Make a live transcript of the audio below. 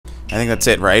I think that's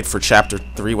it, right? For chapter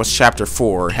 3. What's chapter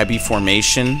 4? Heavy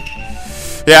formation.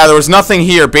 Yeah, there was nothing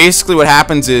here. Basically what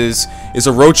happens is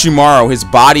Orochimaru, his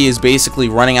body is basically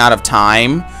running out of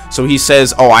time. So he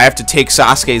says, oh, I have to take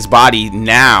Sasuke's body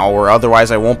now, or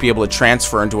otherwise I won't be able to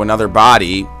transfer into another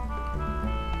body.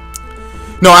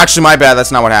 No, actually, my bad.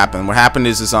 That's not what happened. What happened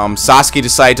is Sasuke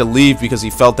decided to leave because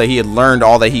he felt that he had learned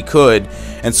all that he could.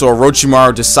 And so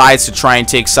Orochimaru decides to try and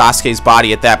take Sasuke's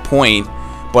body at that point.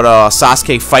 But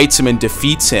Sasuke fights him and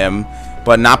defeats him.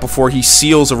 But not before he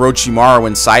seals Orochimaru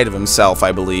inside of himself,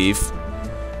 I believe.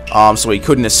 So he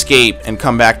couldn't escape and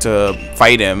come back to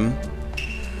fight him.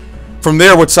 From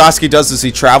there, what Sasuke does is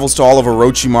he travels to all of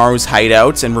Orochimaru's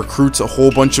hideouts and recruits a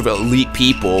whole bunch of elite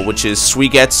people, which is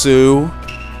Suigetsu,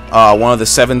 one of the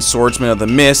 7 swordsmen of the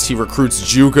mist. He recruits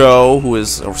Jugo, who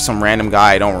is some random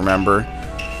guy I don't remember.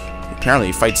 Apparently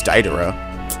he fights Deidara.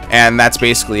 And that's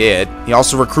basically it. He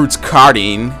also recruits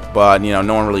Kirin, but, you know,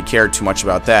 no one really cared too much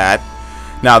about that.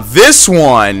 Now, this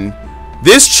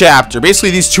chapter,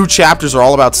 basically these 2 chapters are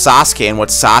all about Sasuke and what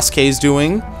Sasuke is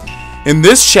doing. In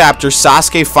this chapter,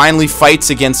 Sasuke finally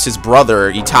fights against his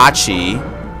brother, Itachi,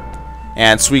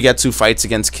 and Suigetsu fights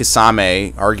against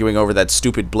Kisame, arguing over that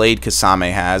stupid blade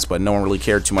Kisame has, but no one really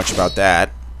cared too much about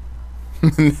that.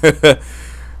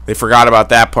 They forgot about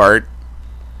that part.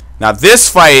 Now, this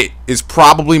fight is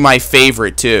probably my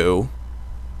favorite, too.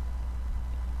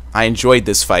 I enjoyed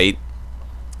this fight.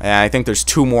 And I think there's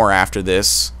 2 more after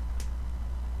this.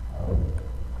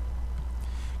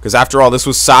 Because after all, this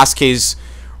was Sasuke's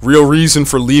real reason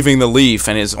for leaving the Leaf,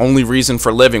 and his only reason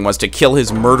for living was to kill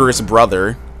his murderous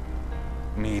brother.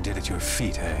 Me dead at your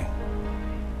feet, eh?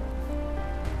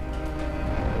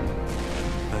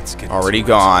 Let's get already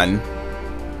gone.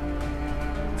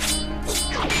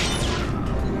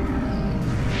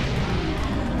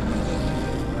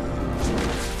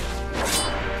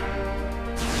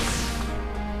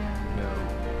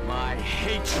 My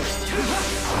hatred.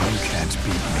 You can't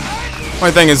beat me.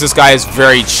 Only thing is, this guy is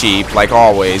very cheap, like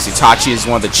always. Itachi is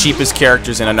one of the cheapest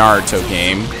characters in a Naruto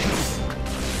game.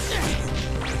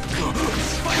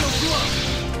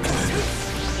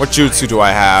 What jutsu do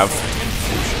I have?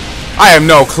 I have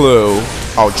no clue.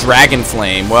 Oh, Dragon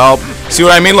Flame. Well, see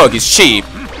what I mean? Look, he's cheap.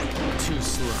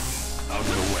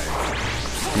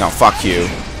 No, fuck you.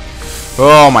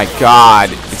 Oh my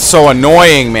god. It's so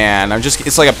annoying, man.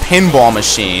 It's like a pinball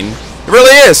machine. It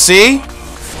really is, see?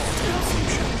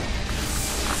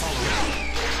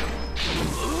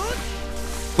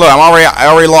 Look, I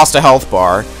already lost a health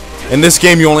bar. In this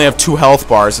game, you only have 2 health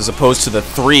bars as opposed to the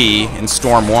 3 in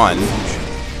Storm 1.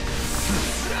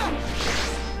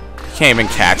 Can't even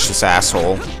catch this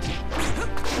asshole.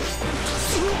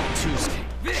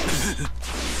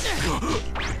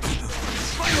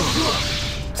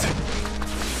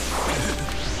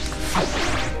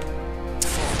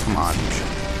 Come on.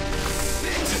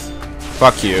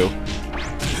 Fuck you.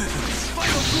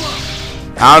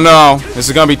 I don't know. This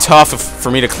is gonna be tough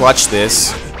for me to clutch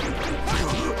this.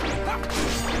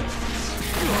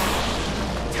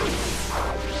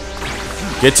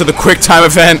 Get to the quick time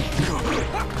event.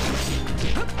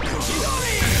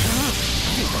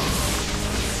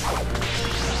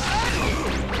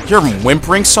 You're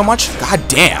whimpering so much? God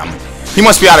damn. He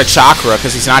must be out of chakra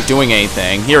because he's not doing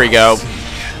anything. Here we go.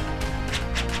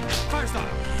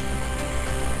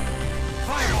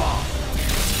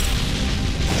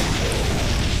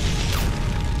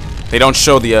 They don't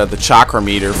show the chakra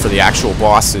meter for the actual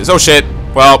bosses. Oh shit.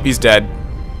 Well, he's dead.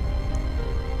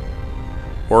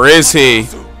 Or is he?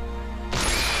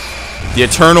 The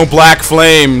eternal black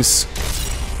flames.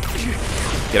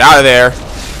 Get out of there.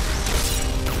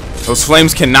 Those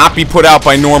flames cannot be put out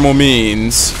by normal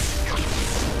means.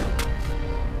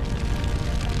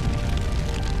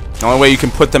 The only way you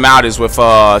can put them out is with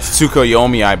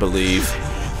Tsukuyomi, I believe.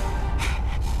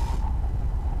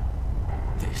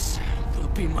 This will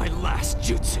be my last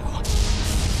jutsu.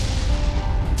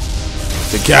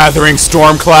 The gathering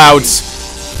storm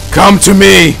clouds, come to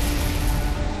me.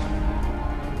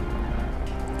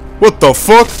 What the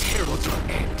fuck?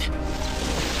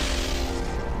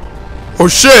 Oh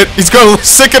shit, he's gonna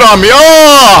sick it on me.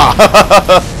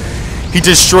 Oh! He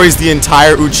destroys the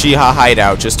entire Uchiha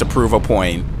hideout just to prove a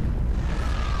point.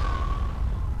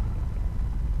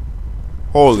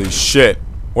 Holy shit.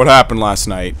 What happened last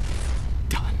night?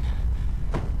 Done.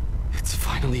 It's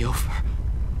finally over.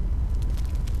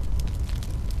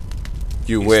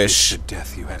 You wish. Is this the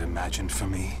death you had imagined for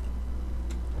me?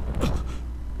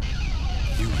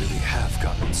 You really have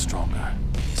gotten stronger,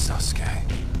 Sasuke.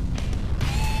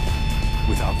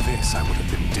 Without this, I would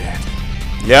have been dead.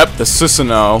 Yep, the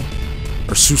Susanoo,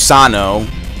 or Susanoo,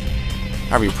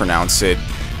 however you pronounce it.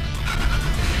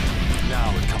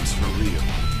 comes for real.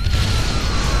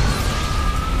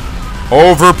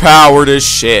 Overpowered as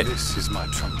shit. This is my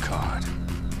trump card.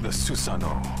 The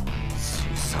Susanoo.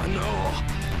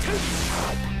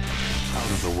 Out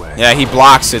of the way. Yeah, he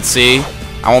blocks it, see?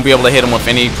 I won't be able to hit him with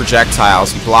any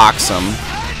projectiles. He blocks them.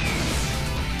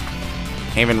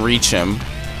 Can't even reach him.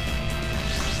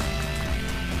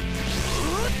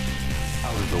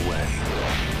 Out of the way.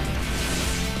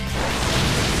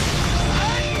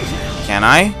 Can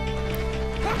I?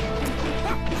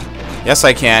 Yes,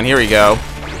 I can. Here we go.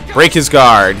 Break his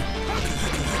guard.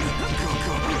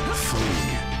 Flee.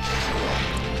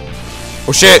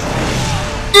 Oh, shit.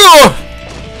 Ugh!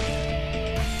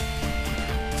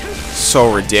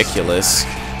 So ridiculous.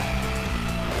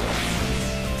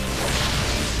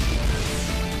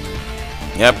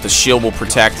 Yep, the shield will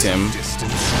protect him.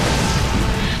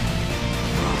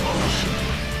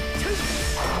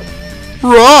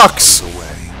 Rocks!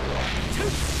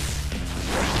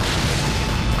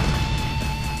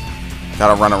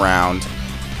 Gotta run around.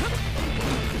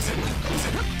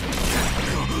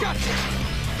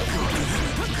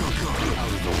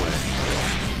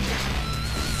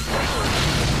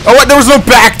 Oh, what? There was no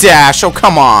backdash! Oh,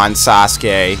 come on,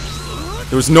 Sasuke.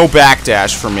 There was no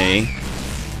backdash for me.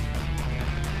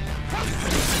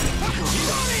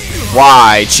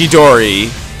 Why?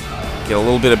 Chidori. Get a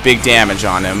little bit of big damage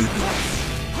on him.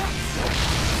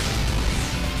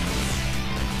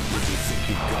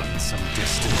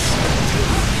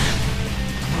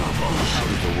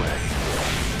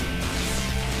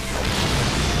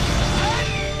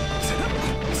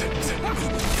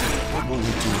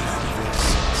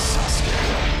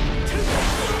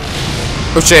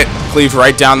 Oh shit, cleave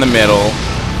right down the middle.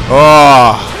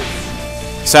 Oh.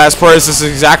 Saddest part is this is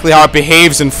exactly how it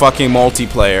behaves in fucking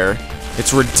multiplayer.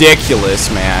 It's ridiculous,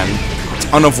 man. It's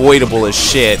unavoidable as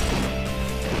shit.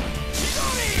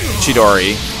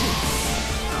 Chidori.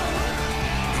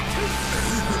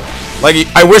 Like,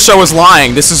 I wish I was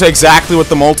lying. This is exactly what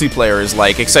the multiplayer is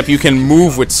like, except you can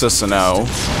move with Susanoo.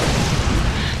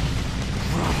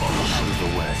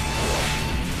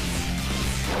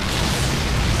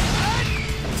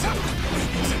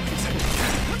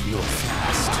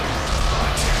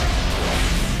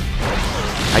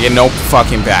 I get no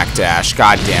fucking backdash.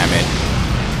 God damn it.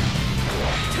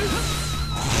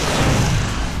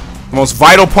 The most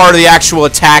vital part of the actual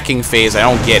attacking phase. I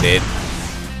don't get it.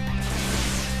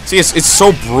 See, it's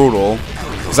so brutal.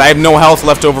 Because I have no health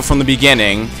left over from the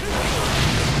beginning.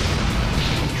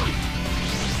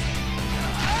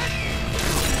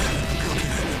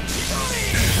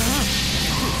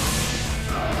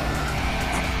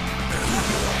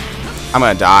 I'm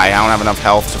gonna die. I don't have enough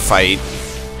health to fight.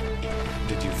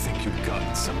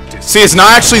 See, it's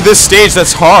not actually this stage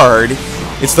that's hard.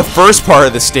 It's the first part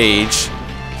of the stage.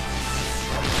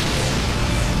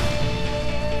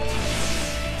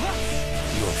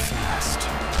 You're fast.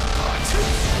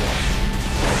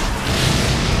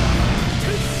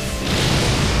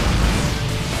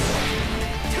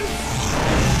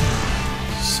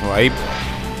 Swipe.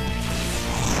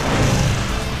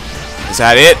 Is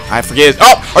that it? I forget.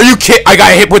 Oh, are you kidding? I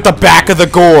got hit with the back of the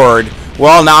gourd.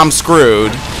 Well, now I'm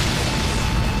screwed.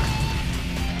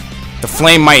 The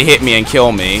flame might hit me and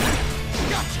kill me.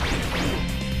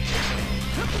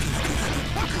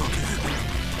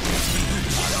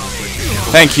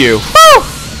 Thank you. Woo!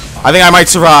 I think I might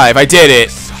survive. I did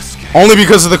it. Only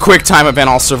because of the quick time event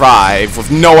I'll survive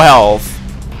with no health.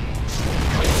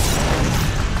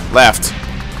 Left.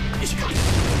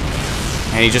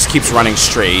 And he just keeps running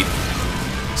straight.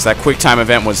 So that quick time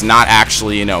event was not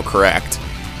actually, you know, correct.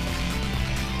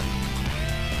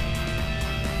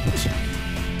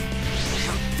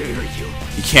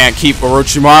 You can't keep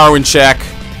Orochimaru in check.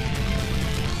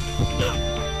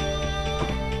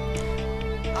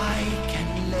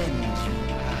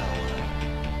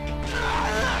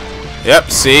 Yep,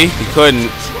 see? He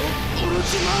couldn't.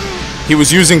 He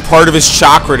was using part of his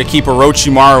chakra to keep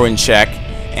Orochimaru in check,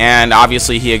 and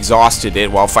obviously he exhausted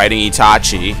it while fighting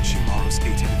Itachi.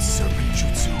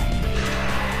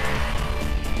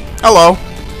 Hello.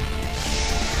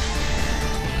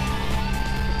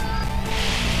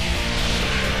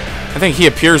 I think he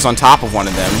appears on top of one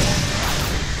of them.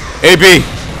 AB!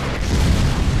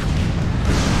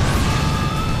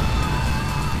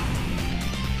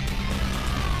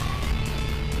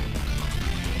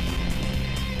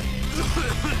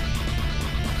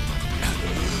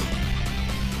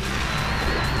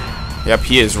 Yep,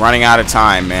 he is running out of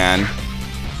time, man.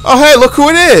 Oh, hey, look who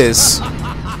it is!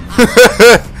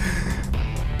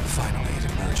 Finally, it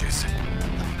emerges.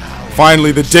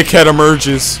 Finally, the dickhead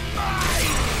emerges.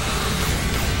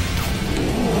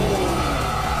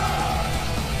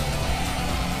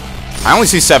 I only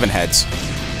see 7 heads.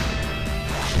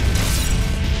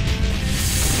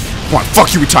 Come on,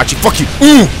 fuck you, Itachi, fuck you!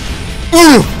 Ooh!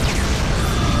 Ooh!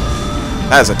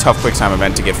 That is a tough quick time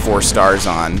event to get 4 stars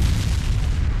on.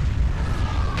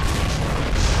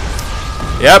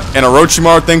 Yep, and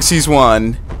Orochimaru thinks he's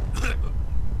won.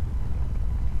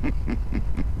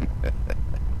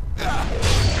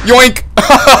 Yoink!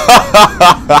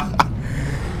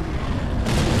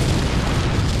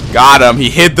 Got him. He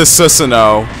hid the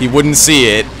Susanoo. He wouldn't see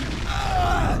it.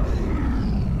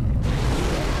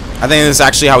 I think this is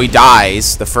actually how he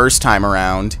dies the first time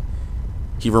around.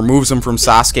 He removes him from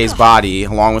Sasuke's body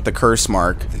along with the curse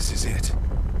mark. This is it,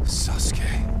 Sasuke.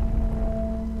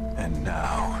 And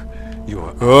now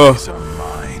your eyes are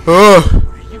mine.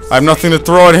 I have nothing to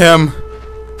throw at him.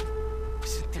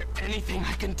 Isn't there anything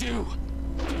I can do?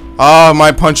 Ah,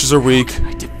 my punches are weak.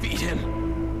 I defeat him.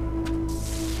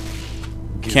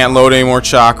 Can't load any more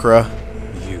chakra.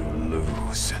 You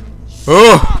lose.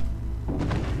 Ugh!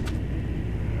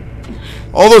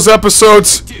 All those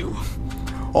episodes,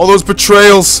 all those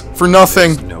betrayals for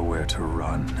nothing. There's nowhere to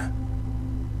run.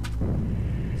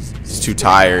 He's too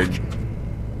tired.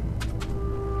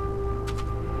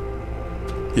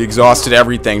 He exhausted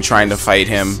everything trying to fight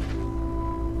him.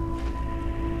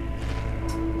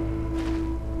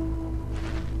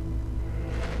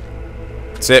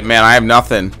 That's it, man. I have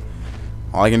nothing.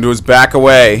 All I can do is back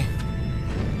away.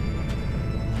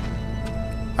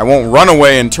 I won't run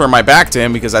away and turn my back to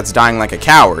him because that's dying like a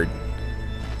coward.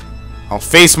 I'll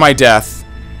face my death.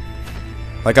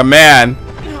 Like a man.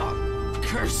 Oh,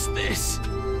 curse this.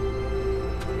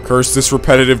 Curse this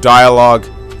repetitive dialogue.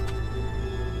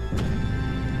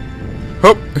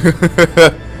 Hoop.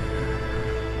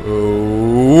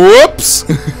 Whoops.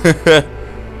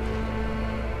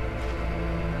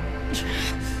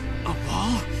 A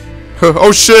wall?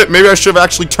 Oh shit, maybe I should have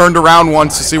actually turned around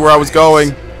once to see where I was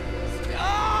going.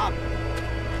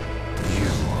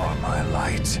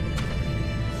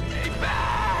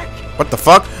 What the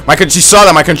fuck? She saw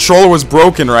that my controller was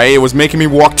broken, right? It was making me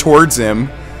walk towards him.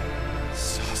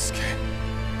 Sasuke.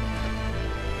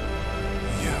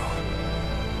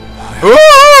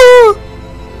 Ooh!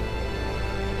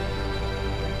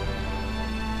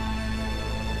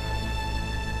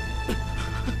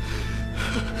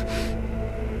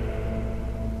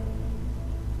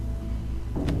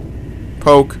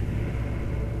 Poke.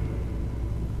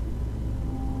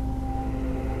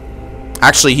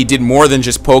 Actually, he did more than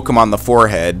just poke him on the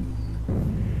forehead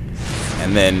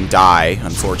and then die,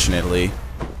 unfortunately.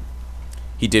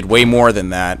 He did way more than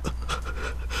that.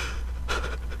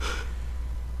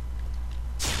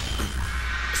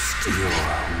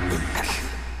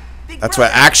 That's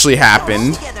what actually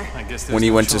happened when he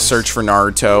went to search for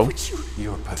Naruto.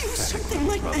 You're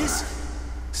pathetic, brother.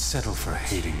 Settle for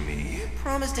hating me.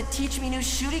 Promised to teach me new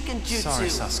Shuriken jutsu. Sorry,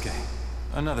 Sasuke.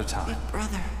 Another time. Big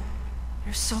brother,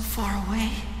 you're so far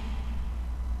away.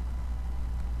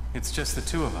 It's just the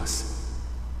two of us.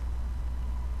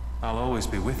 I'll always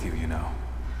be with you, you know.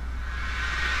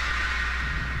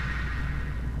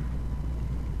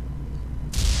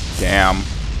 Damn.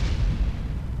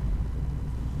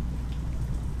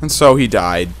 And so he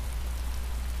died.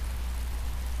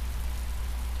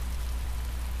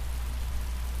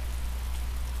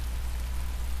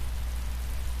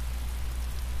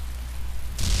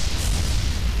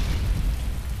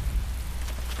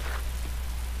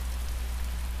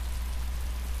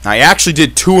 Now, he actually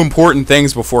did 2 important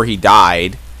things before he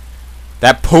died.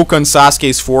 That poke on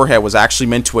Sasuke's forehead was actually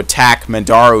meant to attack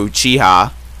Madara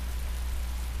Uchiha.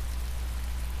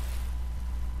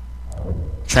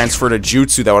 Transferred a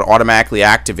jutsu that would automatically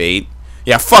activate.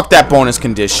 Yeah, fuck that bonus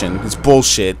condition. It's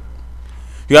bullshit.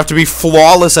 You have to be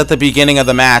flawless at the beginning of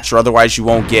the match or otherwise you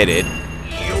won't get it.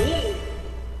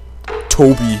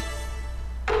 Tobi.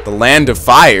 The Land of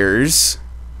Fires.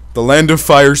 The Land of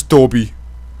Fires, Tobi.